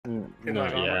No,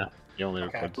 yeah. You only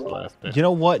record the last bit. You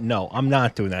know what? No, I'm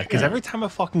not doing that because every time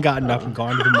I've fucking gotten up and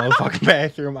gone to the motherfucking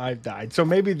bathroom, I've died. So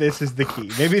maybe this is the key.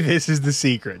 Maybe this is the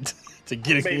secret to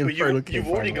getting the Infernal Kid. You've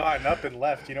already gotten up and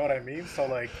left. You know what I mean? So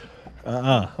like,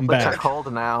 I'm clicks back. are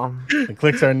cold now. The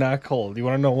clicks are not cold. You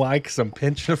want to know why? Because I'm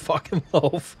pinching a fucking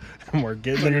loaf and we're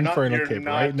getting an Infernal Kid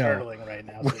right now. Turtling right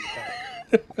now.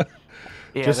 So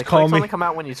Yeah, Just the call clicks me. only come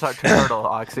out when you start to turtle,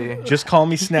 Oxy. Just call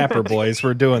me Snapper, boys.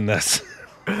 We're doing this.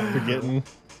 We're getting.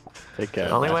 Take care.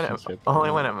 Only when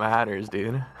it matters,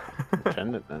 dude.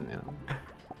 Pretend it then, you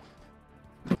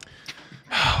know.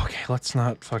 Okay, let's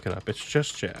not fuck it up. It's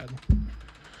just Chad.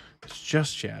 It's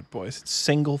just Chad, boys. It's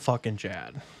single fucking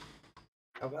Chad.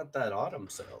 How about that autumn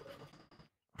sale,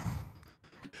 though?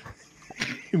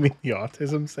 You mean the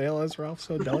autism sale, as Ralph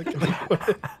so delicately put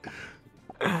it?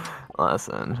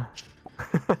 Listen.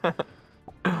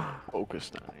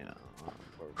 Focus now, you know.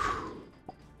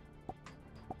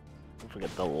 Don't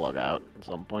forget to log out at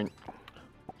some point.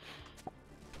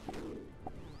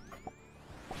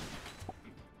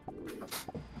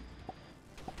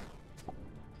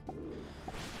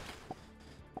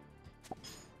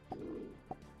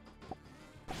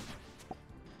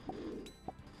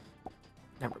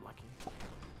 Never lucky.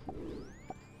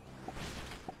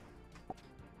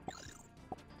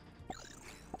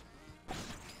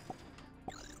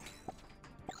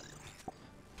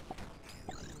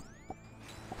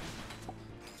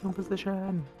 Some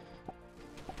position.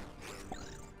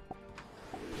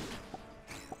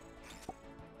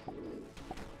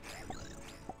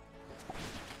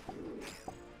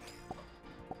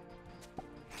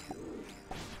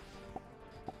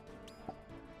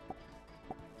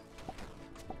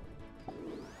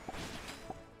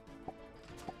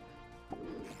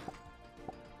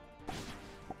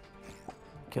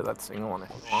 Kill that single one if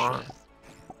you want.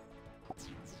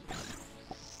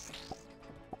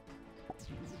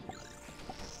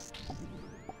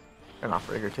 Turn off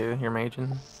rigger too, you're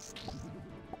maging.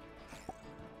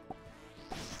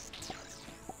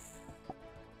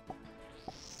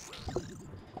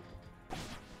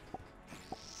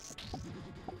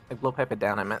 Like blow pipe it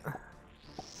down, I meant.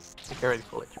 Get ready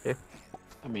full HP.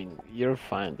 I mean, you're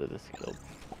fine to this kill.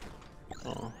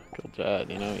 Oh, kill Chad,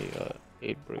 you know, you got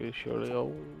 8 brews surely.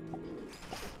 Oh.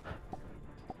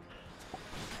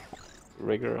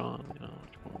 Rigor on, you know.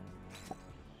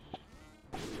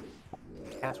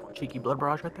 Cast one cheeky blood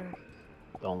barrage right there.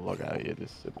 Don't log out, you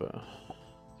just sip a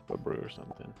brew or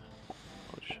something.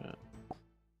 Oh shit.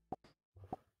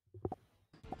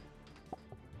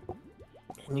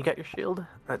 And you got your shield?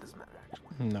 That doesn't matter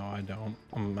actually. No, I don't.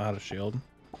 I'm out of shield.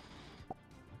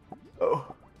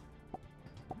 Oh.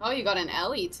 Oh, you got an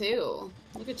Ellie too.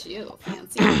 Look at you,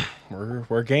 fancy.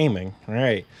 We're gaming. All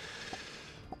right.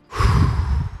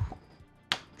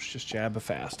 It's just jab it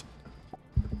fast.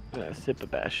 Yeah, sip a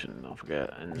bastion, don't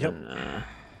forget. And Yep. then,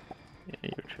 yeah,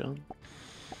 you're chilling.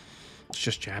 It's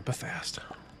just jab it fast.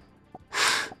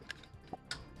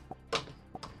 There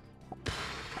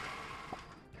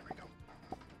we go.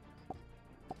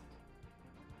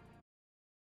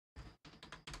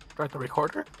 Start the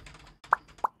recorder.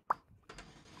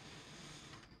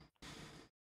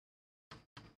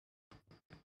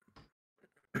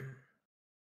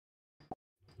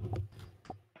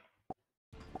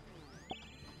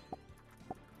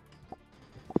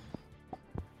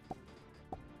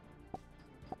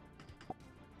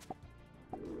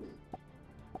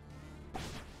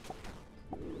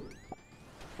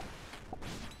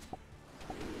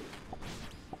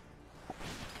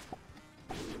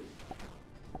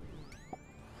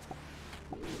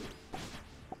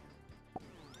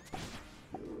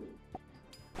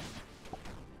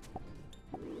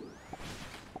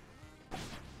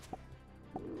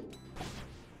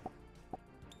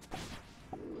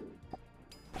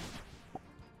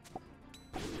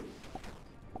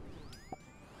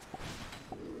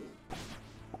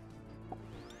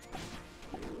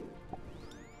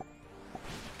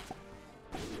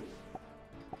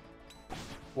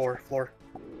 Floor.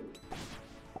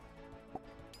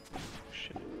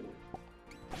 Shit.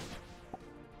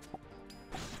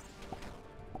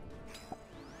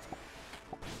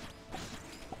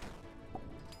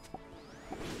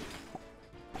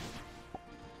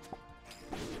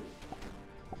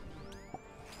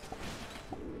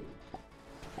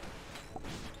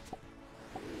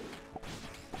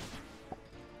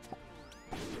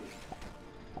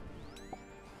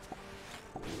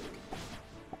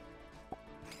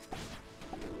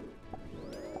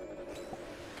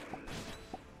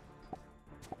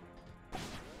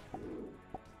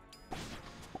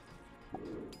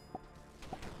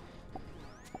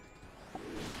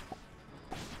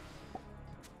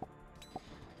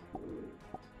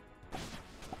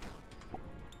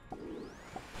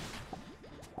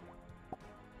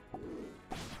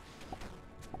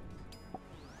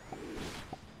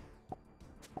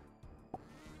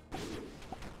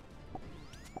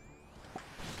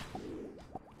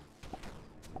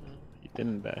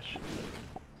 didn't bash.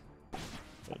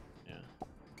 But yeah.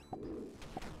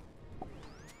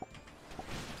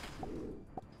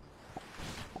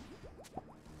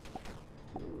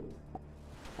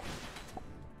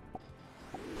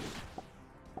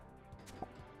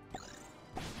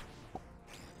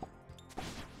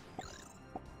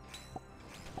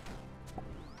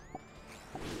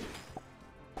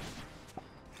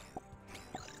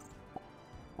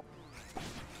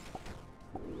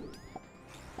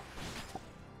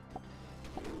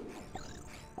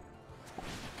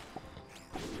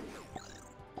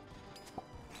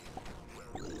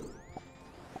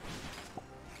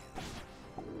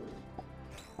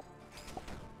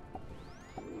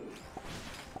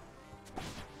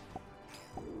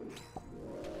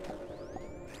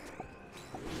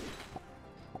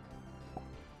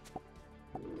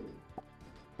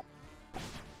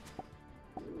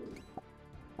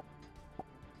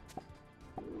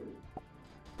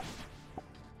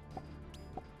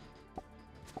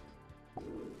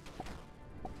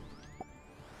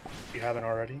 If you haven't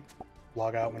already,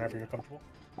 log out whenever you're comfortable.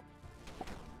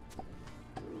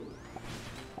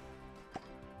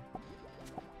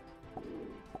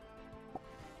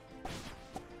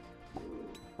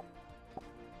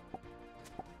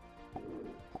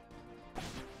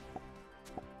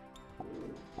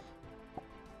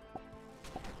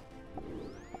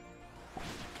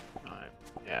 Alright.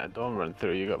 Yeah, don't run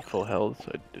through. You got full health,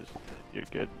 so just you're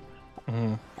good.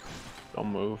 Mm-hmm. Don't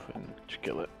move and just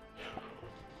kill it.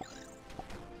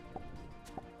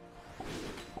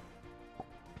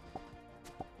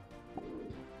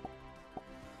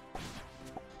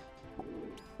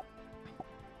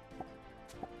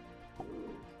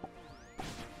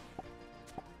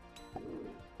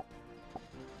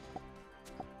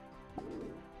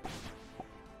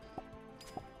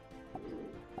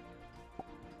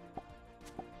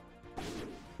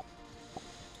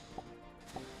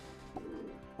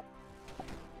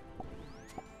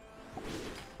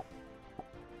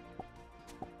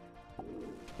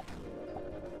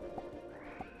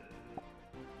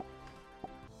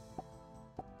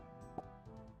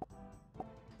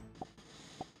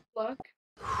 Look.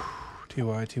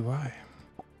 TY, TY.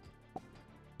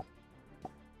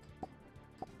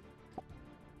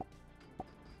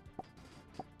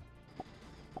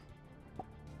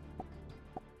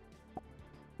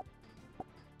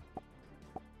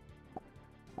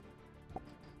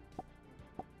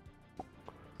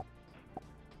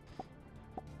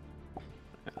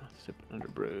 Yeah, sipping under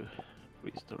brew.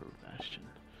 Restore Bastion.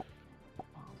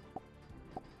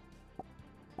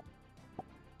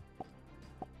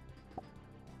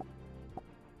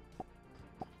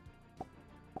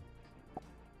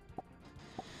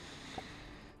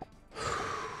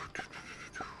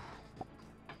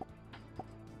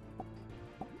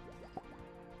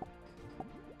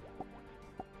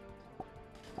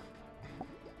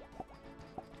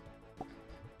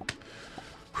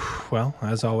 Well,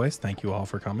 as always, thank you all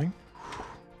for coming.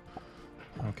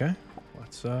 Okay,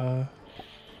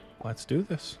 let's do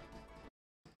this.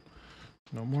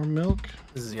 No more milk.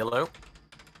 This is yellow.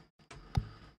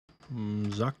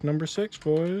 Zuck number 6,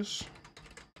 boys.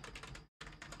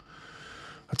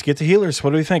 Let's get to healers.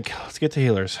 What do we think? Let's get to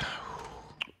healers.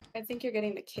 I think you're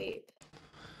getting the cape.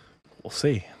 We'll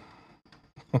see.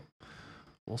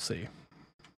 We'll see.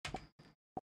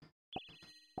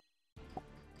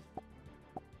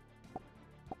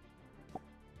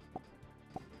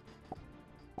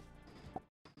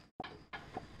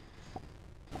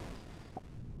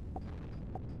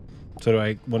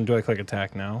 So when do I click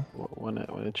attack now? When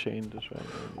it changes right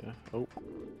there, yeah. Oh.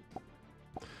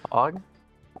 Og.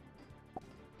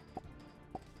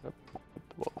 Yep. Hit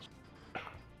the walls.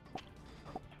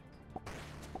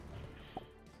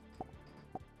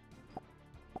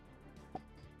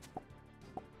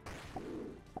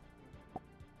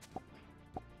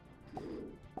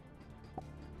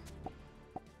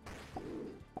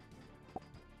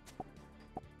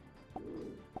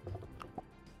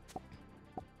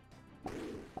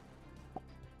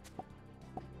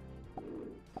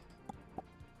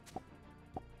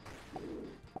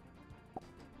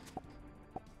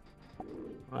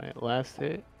 Alright, last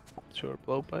hit. Short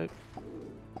blowpipe.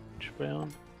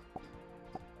 Round.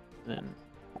 Then.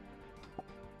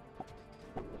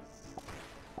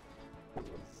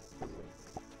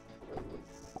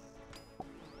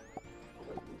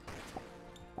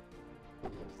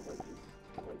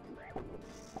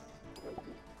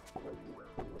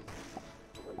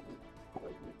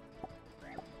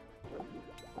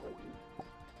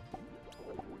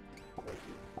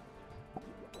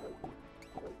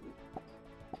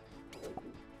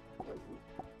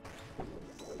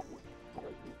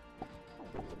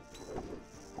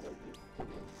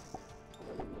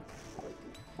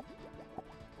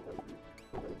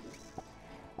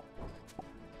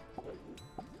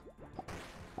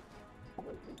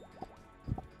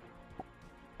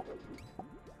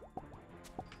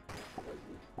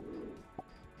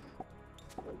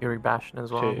 Fury Bastion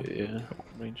as well. Okay, yeah,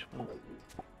 range one.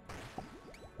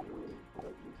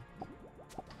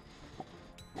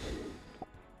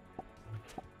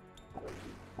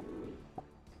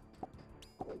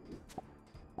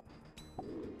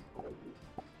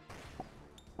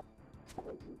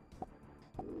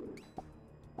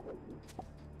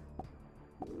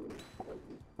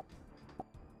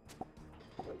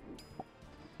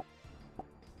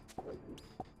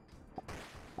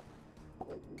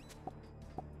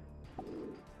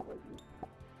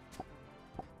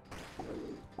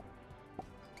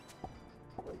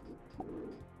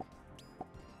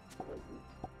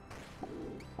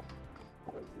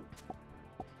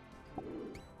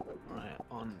 Alright,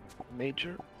 on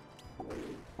major.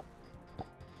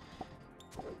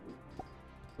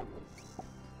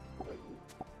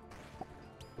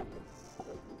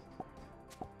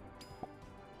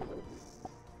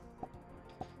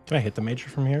 Can I hit the major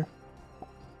from here?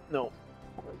 No.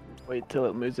 Wait till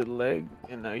it moves its leg,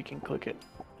 and now you can click it.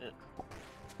 Yeah.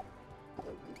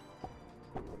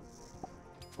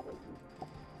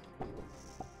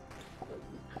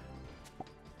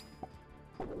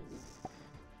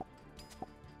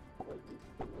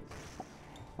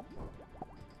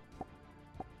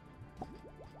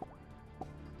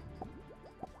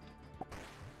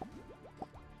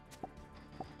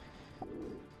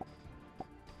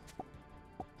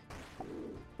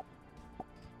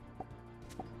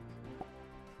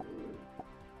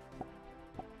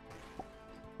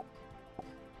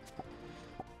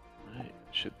 Right,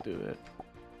 should do it.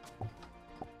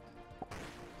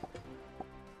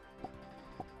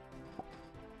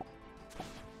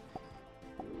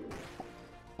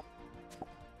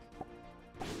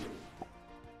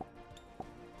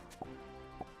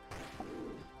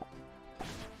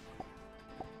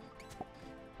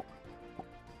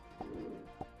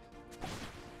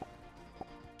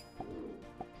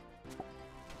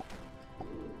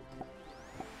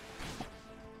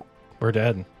 We're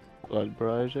dead. Blood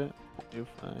barrage it. You're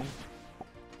fine.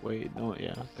 Wait, no,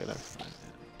 yeah, okay, that's fine.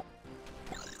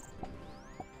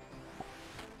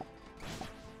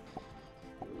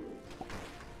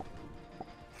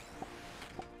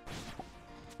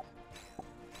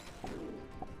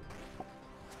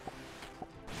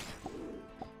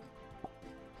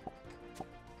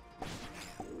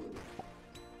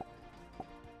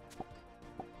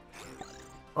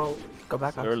 Oh, go back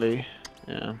It's up. early,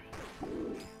 yeah.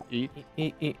 Eat.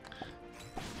 Eat.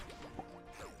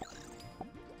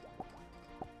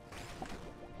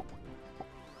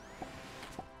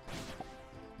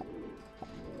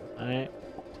 Alright,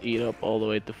 eat up all the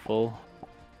way to full.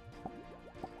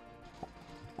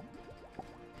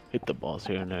 Hit the boss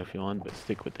here and there if you want, but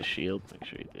stick with the shield. Make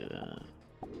sure you do that.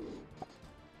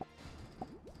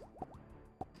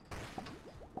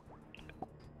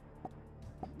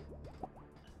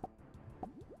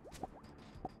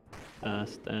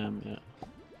 Stam, yeah.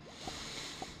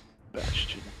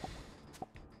 Bastion.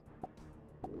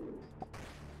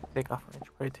 Take off range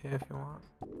spray too if you want.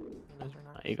 Those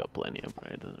are not. You got plenty of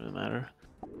prey, doesn't really matter.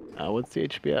 What's the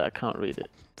HP? I can't read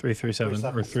it.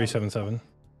 337 or 377.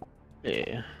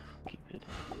 Yeah, keep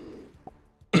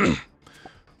it.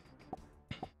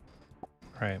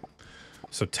 Right.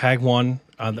 So tag one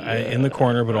in the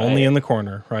corner, but only in the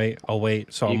corner, right? I'll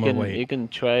wait. So I'm gonna wait. You can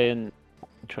try and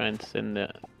send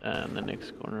it in the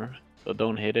next corner. So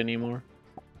don't hit anymore.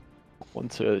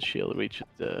 Once the shield reaches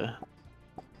the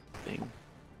thing,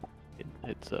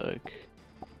 it's like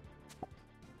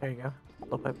There you go.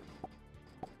 Low pipe.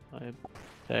 I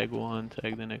tag one,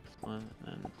 tag the next one,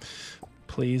 and then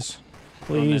Please.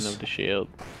 on end Please. of the shield.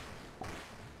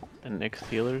 And next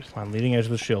healers. Come on, leading edge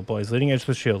of the shield, boys. Leading edge of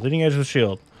the shield. Leading edge of the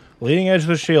shield. Leading edge of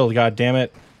the shield, god damn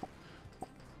it.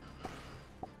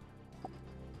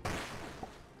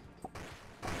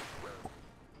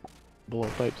 Blow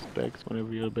pipe specs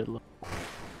whenever you're a bit low.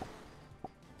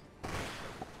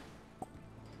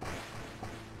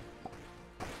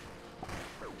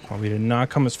 Well, we did not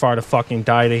come as far to fucking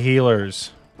die to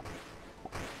healers.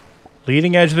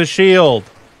 Leading edge of the shield.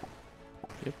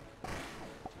 Yep.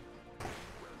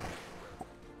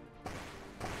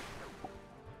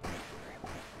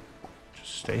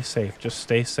 Just stay safe. Just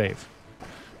stay safe.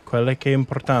 Quello che è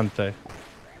importante.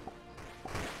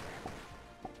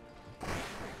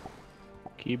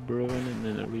 Keep brewing and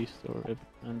then a restore it,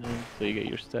 and then so you get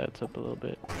your stats up a little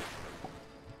bit.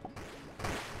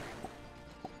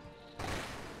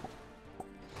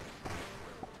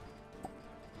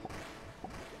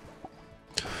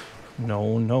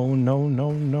 No, no, no,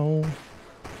 no, no.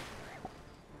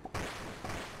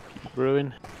 Keep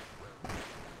brewing.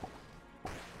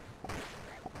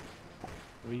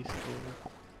 Restore.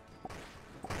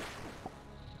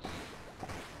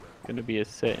 gonna be a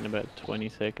set in about 20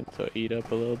 seconds, so eat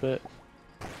up a little bit.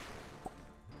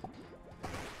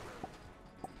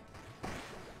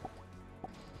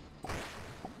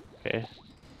 Okay.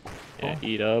 Yeah,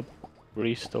 eat up,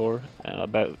 restore,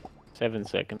 about 7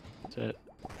 seconds set.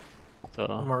 So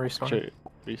One more restore. Sure,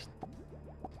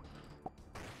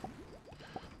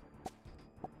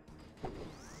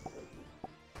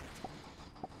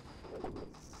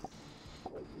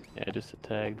 yeah, just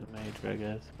attack the major, I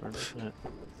guess.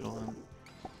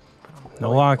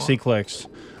 No Oxie clicks.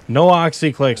 No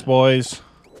Oxie clicks, boys.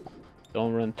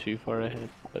 Don't run too far ahead,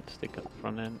 but stick up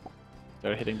front end.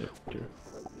 Start hitting the major.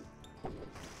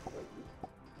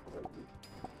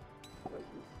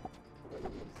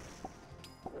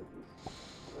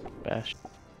 Bash.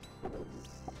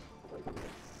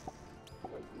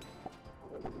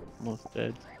 Almost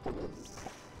dead.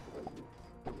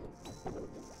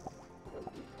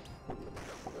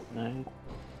 Nice.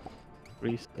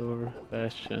 Restore,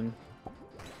 Bastion,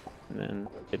 and then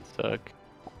hit suck.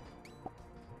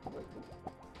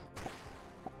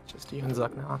 Just even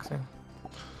Zuck now, Oxie.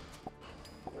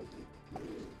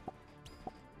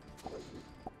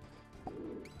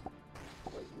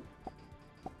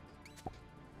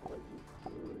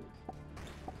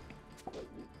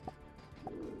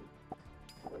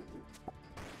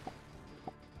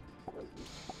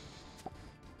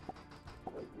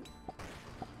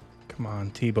 Come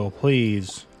on, Tebow,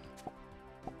 please.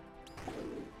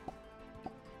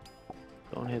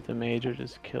 Don't hit the major,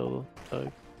 just kill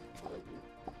Thug.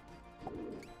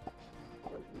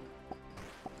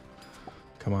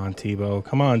 Come on, Tebow.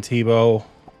 Come on, Tebow.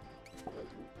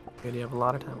 Good, you have a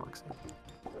lot of time, Oxie.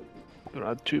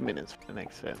 Around 2 minutes for the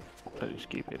next set. So just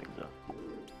keep hitting them.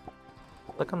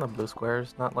 Look on the blue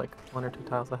squares, not like 1 or 2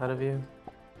 tiles ahead of you.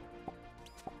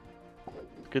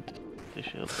 It's good to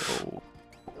shield. Oh.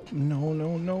 No,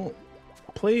 no, no.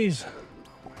 Please.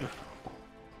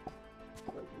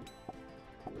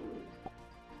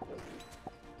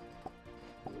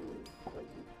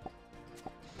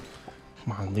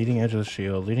 Come on, leading edge of the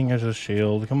shield. Leading edge of the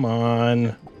shield. Come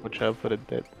on. Watch out for the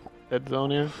dead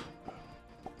zone here.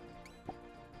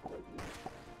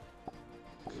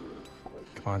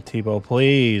 Come on, Tebow,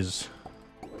 please.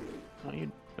 Oh, you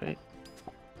wait.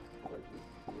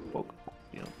 Focus.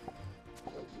 Yeah.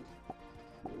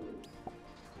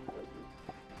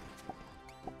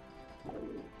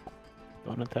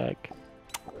 Don't attack.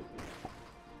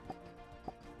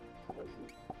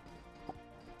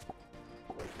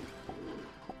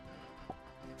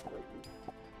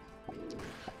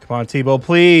 Come on, Tebow,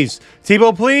 please.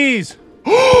 Tebow, please.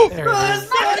 There it is.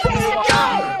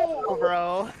 Oh,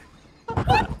 bro.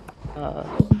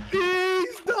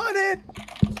 He's done it.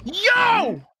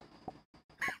 Yo!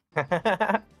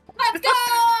 Let's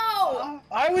go!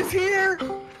 I was here.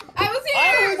 I was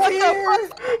here! What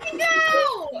No!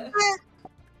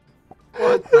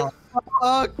 What the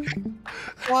fuck?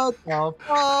 What the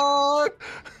fuck?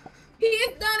 He's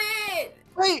done it!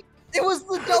 Wait, it was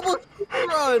the double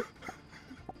run.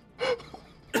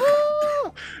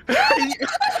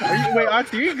 Wait,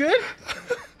 Oxie, are you good?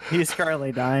 He's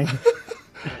currently dying.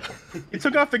 You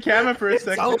took off the camera for a It's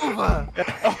second. over.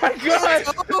 Oh my god!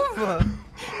 It's over.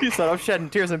 He said, I'm shedding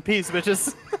tears in peace,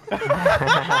 bitches.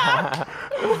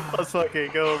 Let's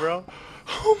fucking go, bro.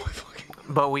 Oh my fucking.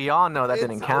 But we all know that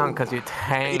didn't count because you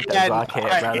tanked the Yeah, bucket,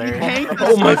 alright, brother.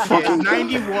 Oh my fucking.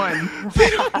 91.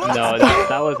 No,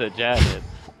 that was a jab hit.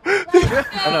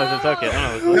 Oh no, it's okay.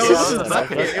 Oh, no, No, it's it was a okay. Zuck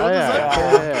hit. It Oh, was a yeah, Zuck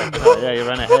yeah, yeah, yeah, you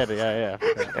ran ahead. Yeah.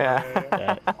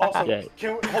 Yeah. Also, Yeah.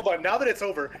 hold on. Now that it's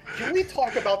over, can we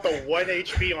talk about the 1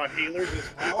 HP on healers as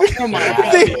well? Oh my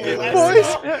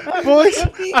Boys,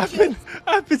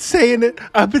 I've been saying it.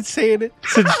 I've been saying it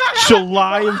since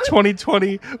July of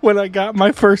 2020 when I got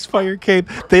my first fire cape.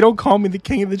 They don't call me the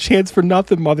king of the chance for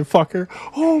nothing, motherfucker.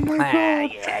 Oh my god.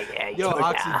 Yeah. Yo,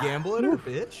 Oxie, gamble it or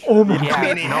bitch? Oh my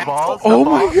Yeah, god. no balls. Oh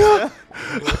my god.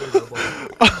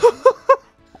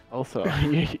 Also,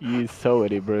 you so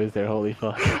many brews there. Holy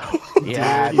fuck.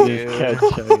 Yeah, You dude. just kept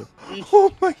chugging.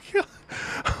 Oh my god.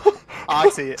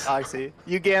 Oxie,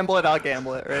 you gamble it, I'll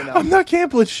gamble it right now. I'm not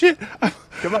gambling shit.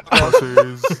 Come on.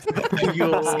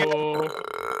 Yo.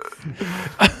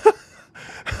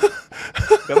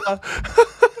 Come on.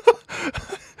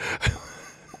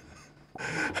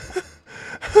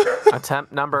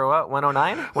 Attempt number what?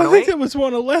 109? I think 108? it was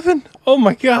 111. Oh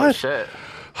my Oh god. shit.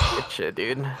 Good shit,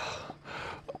 dude.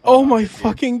 Oh my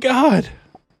fucking god.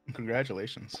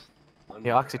 Congratulations.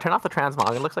 Yo, Oxie, turn off the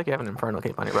transmog. It looks like you have an Infernal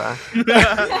cape on your bro.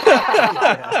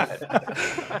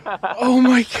 Oh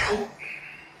my god.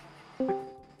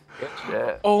 Good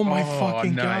shit. Oh my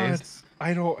fucking god. nice.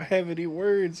 I don't have any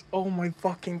words. Oh my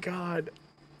fucking god.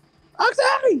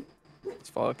 Oxie!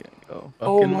 Let's fucking go.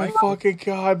 Oh my fucking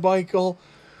god, Michael.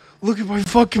 Look at my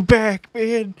fucking back,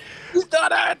 man. He's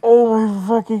done it! Oh my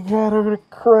fucking god, I'm gonna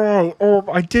cry. Oh,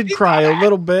 I did cry a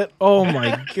little bit. Oh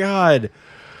my god.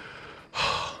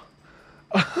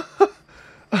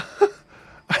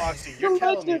 Oxie, you're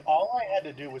telling me all I had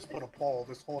to do was put a poll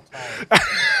this whole time.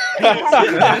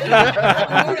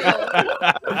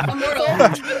 Immortal.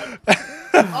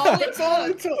 All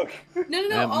it took. No.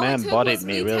 That All man it took bodied was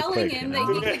me me real telling quick, him you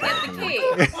know? that he could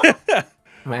get the cake.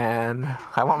 Man,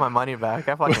 I want my money back.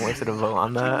 I fucking wasted a vote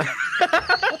on that.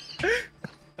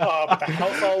 But the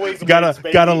house always wins, Gotta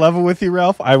baby. level with you,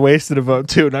 Ralph. I wasted a vote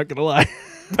too, not gonna lie.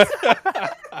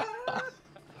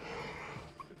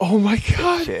 Oh my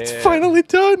god, it's Shit. finally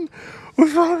done. We're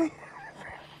finally.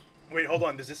 Wait, hold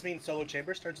on. Does this mean Solo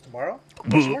Chamber starts tomorrow?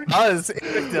 It does.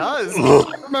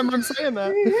 I remember him saying that.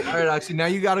 All right, Oxie, now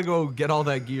you gotta go get all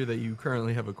that gear that you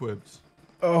currently have equipped.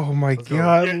 Oh my go.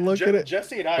 god, Yeah, look at it.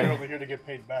 Jesse and I are over here to get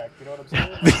paid back. You know what I'm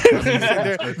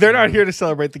saying? they're not here to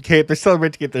celebrate the cape. They're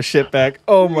celebrating to get their shit back.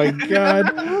 Oh my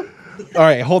god. All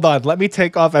right, hold on. Let me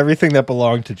take off everything that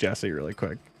belonged to Jesse really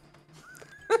quick.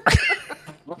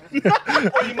 Well, you might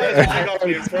as well take off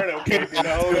the Infernal cape, you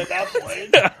know, at that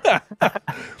point.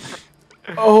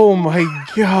 Oh my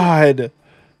god.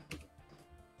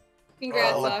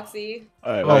 Congrats, Oxie.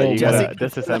 All right, Oh, well, you Jesse, gotta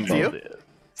disassemble it.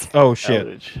 Oh shit.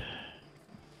 Outage.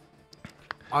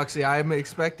 Oxie, I'm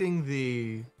expecting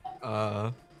the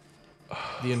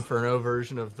Inferno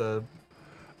version of the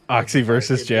Oxy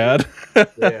versus Jad.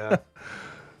 yeah.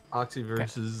 Oxie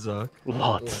versus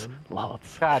Lots.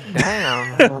 God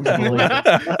damn.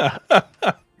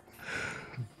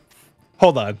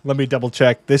 Hold on. Let me double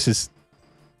check. This is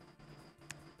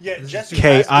Yeah, Jesse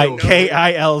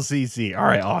K-I-L-Z-Z. All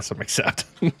right, awesome. Accept.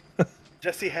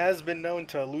 Jesse has been known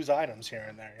to lose items here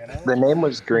and there, you know? The name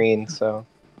was green, so.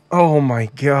 Oh my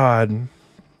god.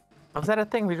 Was that a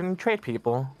thing? We didn't trade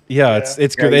people. Yeah, Yeah.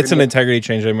 it's good. Yeah, It's an integrity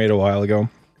change I made a while ago.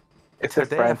 It's So a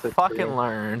they Francis. fucking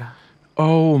learned.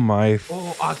 Oh my.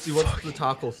 Oh, Oxie, what's the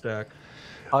tackle stack?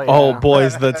 Oh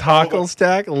boys, the tackle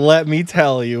stack. Let me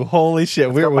tell you, holy shit,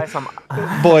 Let's go we're buy some.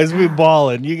 boys, we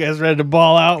balling. You guys ready to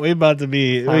ball out? We about to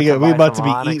be Time to we buy about to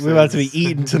some be we about to be Onyxes.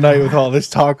 eating tonight with all this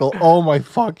tackle. Oh my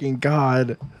fucking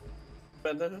god.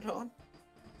 You're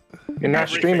not Everything.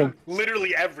 streaming.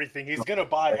 Literally everything. He's gonna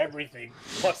buy everything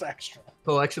plus extra.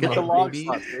 Collection Get the of log baby.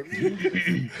 slots,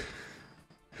 baby.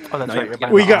 Oh, that's right. you're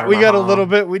buying We the got armor, a huh? little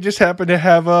bit. We just happen to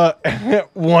have one.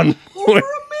 1.4 mil.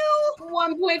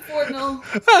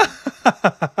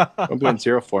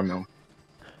 1.04 mil.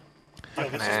 Yo,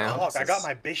 this is Man. luck. I got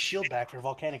my base shield back for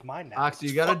Volcanic Mine now. Oxie,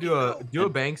 you gotta do a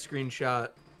bank screenshot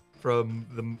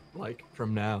from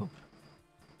from now.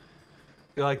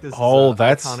 I feel like this Oh, is an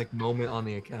that's- iconic moment on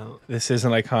the account. This is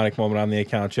an iconic moment on the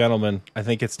account, gentlemen. I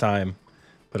think it's time.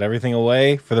 Put everything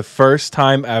away for the first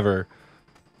time ever.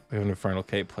 We have an Infernal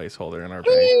Cape placeholder in our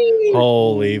bank.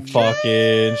 Holy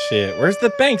fucking shit! Where's the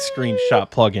bank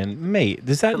screenshot plugin, mate?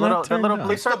 Does that The little, not the turn little on?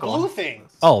 blue It's the circle. blue things.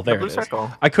 Oh, there blue it is.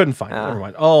 circle. I couldn't find it. Yeah. Never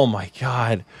mind. Oh my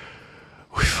god.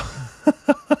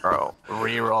 Bro,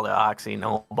 reroll the Oxy,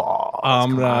 no balls.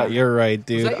 I'm Come not. on. You're right, Was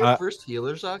dude. that your first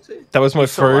healers, Oxie? That was my It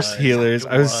first was. healers.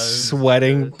 It I was was.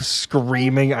 sweating,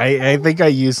 screaming. I think I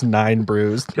used 9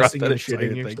 brews throughout Pissing that and shitting entire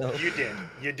thing. yourself. You did.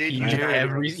 You did. He You used did.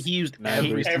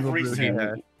 every single Every brew he single-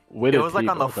 had. With It was like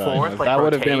on the fourth like that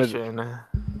would have been with, rotation.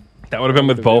 That would have been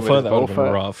with Would've been Bofa. with That would have been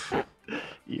Bofa. rough.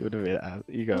 you would have been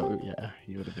you go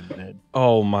you would have been dead.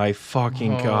 Oh my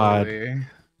fucking god. Holy.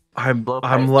 I'm Blow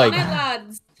I'm price. like Alright,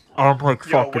 lads. I'm like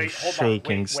Yo, fucking wait, hold on,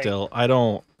 shaking wait. still. I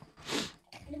don't.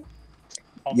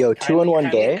 Oh, Yo, 2 in one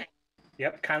kindly- day?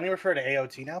 Yep. Kindly refer to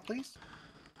AOT now, please.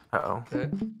 Uh-oh. Okay.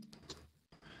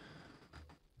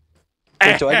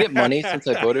 Wait, do I get money since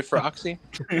I voted for Oxy?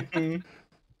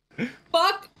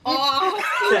 Fuck off.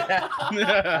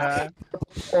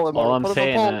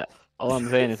 All I'm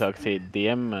saying is, Oxy,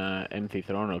 DM MC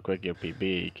Throne real quick your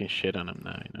PB. You can shit on him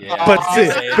now. You know? Yeah.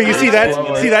 But you see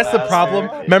that's the problem.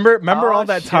 Remember Oh, all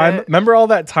that time. shit. Remember all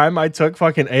that time I took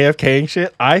fucking AFKing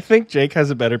shit. I think Jake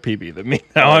has a better PB than me.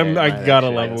 Now I might gotta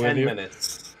actually. level with 10 you.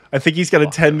 minutes. I think he's got a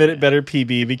 10-minute better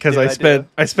PB because Good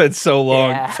I spent so long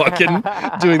Yeah. fucking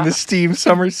doing the Steam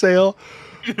summer sale.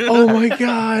 Oh my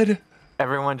god.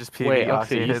 Everyone just PB Wait,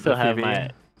 Oxy. Oxy, you hit still the have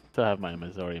PB. my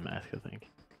Missouri mask, I think.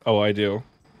 Oh, I do.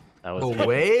 That was Oh, it.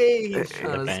 way he's The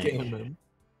trying to bank. scam him.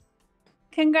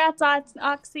 Congrats,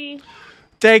 Oxy.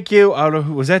 Thank you. I don't know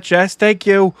who was that. Jess. Thank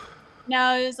you.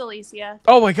 No, it was Alicia.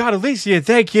 Oh my god, Alicia.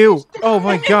 Thank you. Oh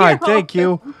my god. Thank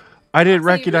you. I didn't Oxy,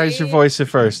 recognize your right? voice at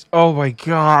first. Oh my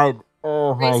god.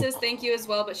 Oh, Ray my. says thank you as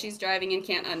well, but she's driving and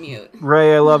can't unmute.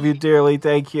 Ray, I love you dearly.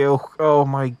 Thank you. Oh,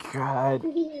 my God.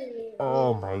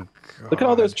 Oh, my God. Look at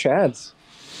all those Chads.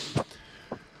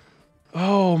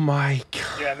 Oh, my God.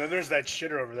 Yeah, and then there's that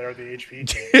shitter over there, the HP.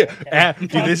 Kid.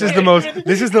 Dude, this is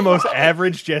the most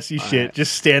average Jesse shit.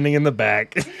 Just standing in the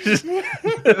back. I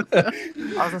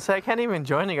was gonna say I can't even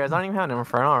join you guys. I don't even have an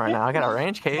Infernal right now. I got a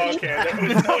range cage. Okay,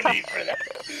 there was no need for that.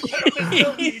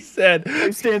 He said.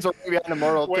 He stands right behind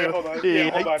Immortal Wait, too. hold on. Yeah,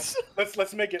 hold on.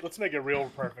 Let's make it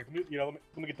real perfect. You know,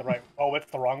 let me get the right. Oh,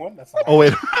 that's the wrong one. That's not. Oh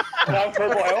wait. Wrong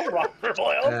purple L. Wrong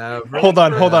purple L. Hold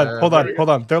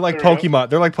on. They're like Pokemon.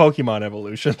 They're like Pokemon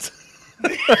evolutions.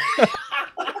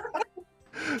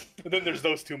 And then there's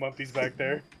those two monkeys back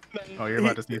there. Oh, you're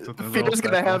about to see something. Fear's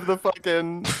gonna have the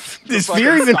fucking. Does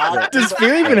Fear even have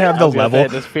the level?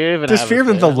 Does Fear even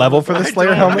have the level for the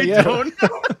Slayer helmet yet?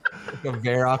 The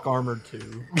Varrock Armored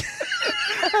 2.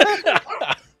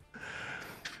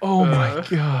 Oh my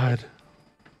God.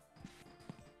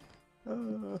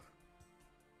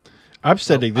 I'm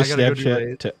sending this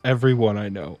Snapchat to everyone I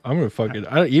know. I'm gonna fucking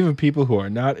even people who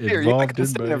are not Fear, you involved can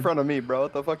stand in in. front of me, bro.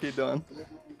 What the fuck are you doing?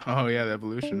 Oh yeah, the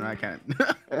evolution. I can't.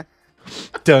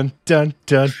 Dun dun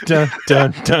dun dun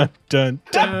dun dun dun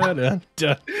dun dun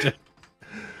dun.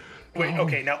 Wait,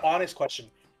 okay. Now, honest question: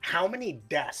 how many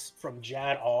deaths from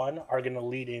Jad on are gonna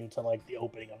lead into like the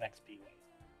opening of XP?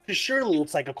 Because surely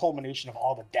it's like a culmination of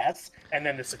all the deaths and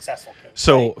then the successful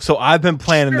kills. So I've been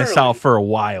planning this out for a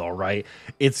while, right?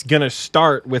 It's gonna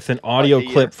start with an audio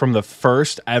clip from the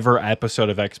first ever episode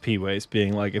of XP Ways,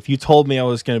 being like, if you told me I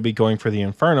was gonna be going for the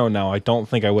Inferno now, I don't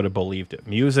think I would have believed it.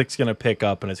 Music's gonna pick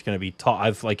up and it's gonna be taught.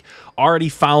 I've like already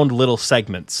found little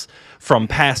segments from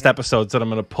past episodes that I'm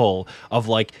gonna pull of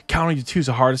like counting to 2 is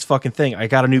the hardest fucking thing. I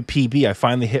got a new PB. I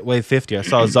finally hit wave 50. I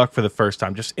saw Zuck for the first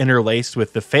time, just interlaced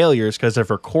with the failures because I've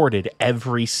recorded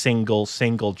every single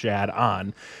Jad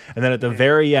on. And then at the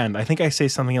very end, I think I say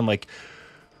something in like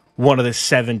one of the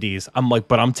 70s. I'm like,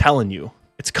 but I'm telling you,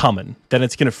 it's coming. Then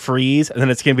it's gonna freeze, and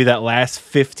then it's gonna be that last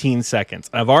 15 seconds.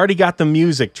 I've already got the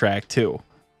music track too.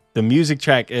 The music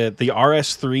track, the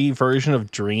RS3 version of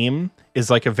Dream is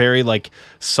like a very like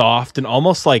soft and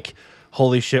almost like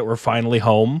holy shit, we're finally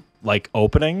home like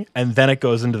opening, and then it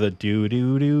goes into the do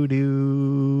do do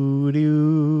do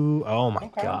do. Oh my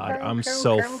God, I'm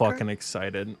so fucking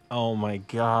excited. Oh my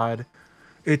God,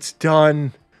 it's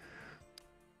done.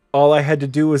 All I had to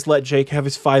do was let Jake have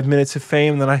his 5 minutes of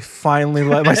fame, then I finally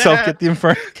let myself get the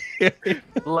Inferno.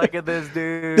 Look at this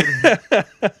dude.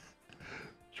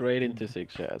 Straight into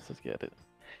 6 shots. Let's get it.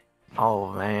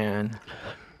 Oh man.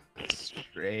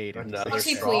 Straight.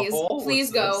 Oxie,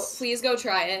 please go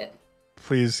try it.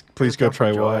 Please go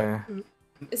try what?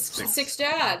 It's 6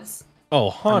 Jads. Oh,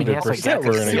 100%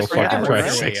 we're gonna go fucking try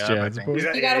 6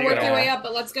 Jads. You gotta work your way up,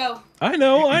 but let's go. I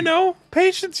know.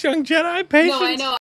 Patience, young Jedi. Patience. No, I know.